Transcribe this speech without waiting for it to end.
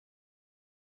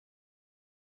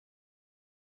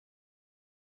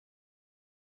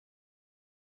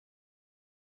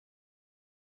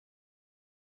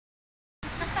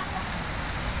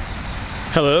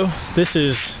Hello, this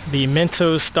is the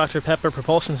Mentos Dr. Pepper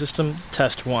propulsion system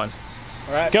test 1.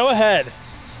 Alright. Go ahead.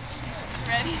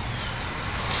 Ready?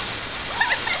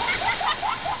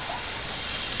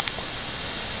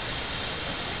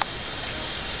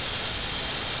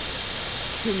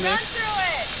 Too Run misty. through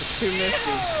it! It's too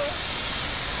misty.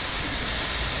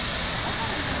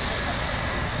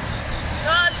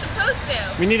 Well, it's supposed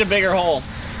to. We need a bigger hole.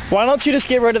 Why don't you just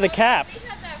get rid of the cap? We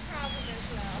had that problem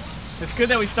as well. It's good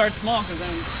that we start small because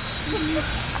then...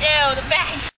 Ew, the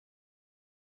bag.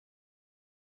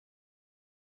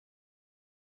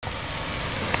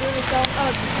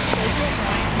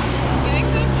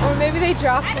 Or maybe they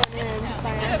dropped one in.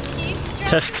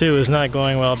 Test 2 is not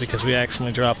going well because we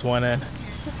accidentally dropped one in. Make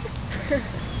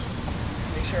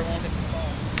sure it won't hit the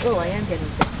phone. Oh, I am getting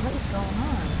sick. What is going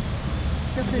on?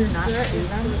 Did you not do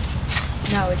them?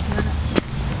 No, it's not.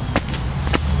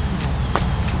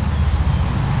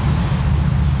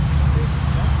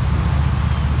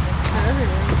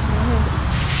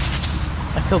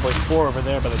 I killed like 4 over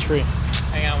there by the tree.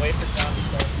 Hang on, wait for John to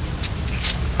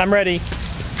start. I'm ready.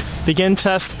 Begin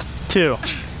test 2.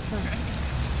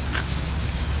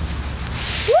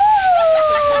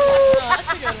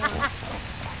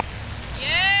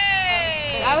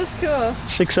 Yay! That was cool.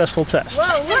 Successful test.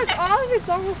 Whoa, look, all of it's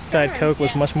almost Diet done. Coke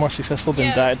was much more successful than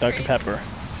Yeah, Diet that's Dr. great. Pepper.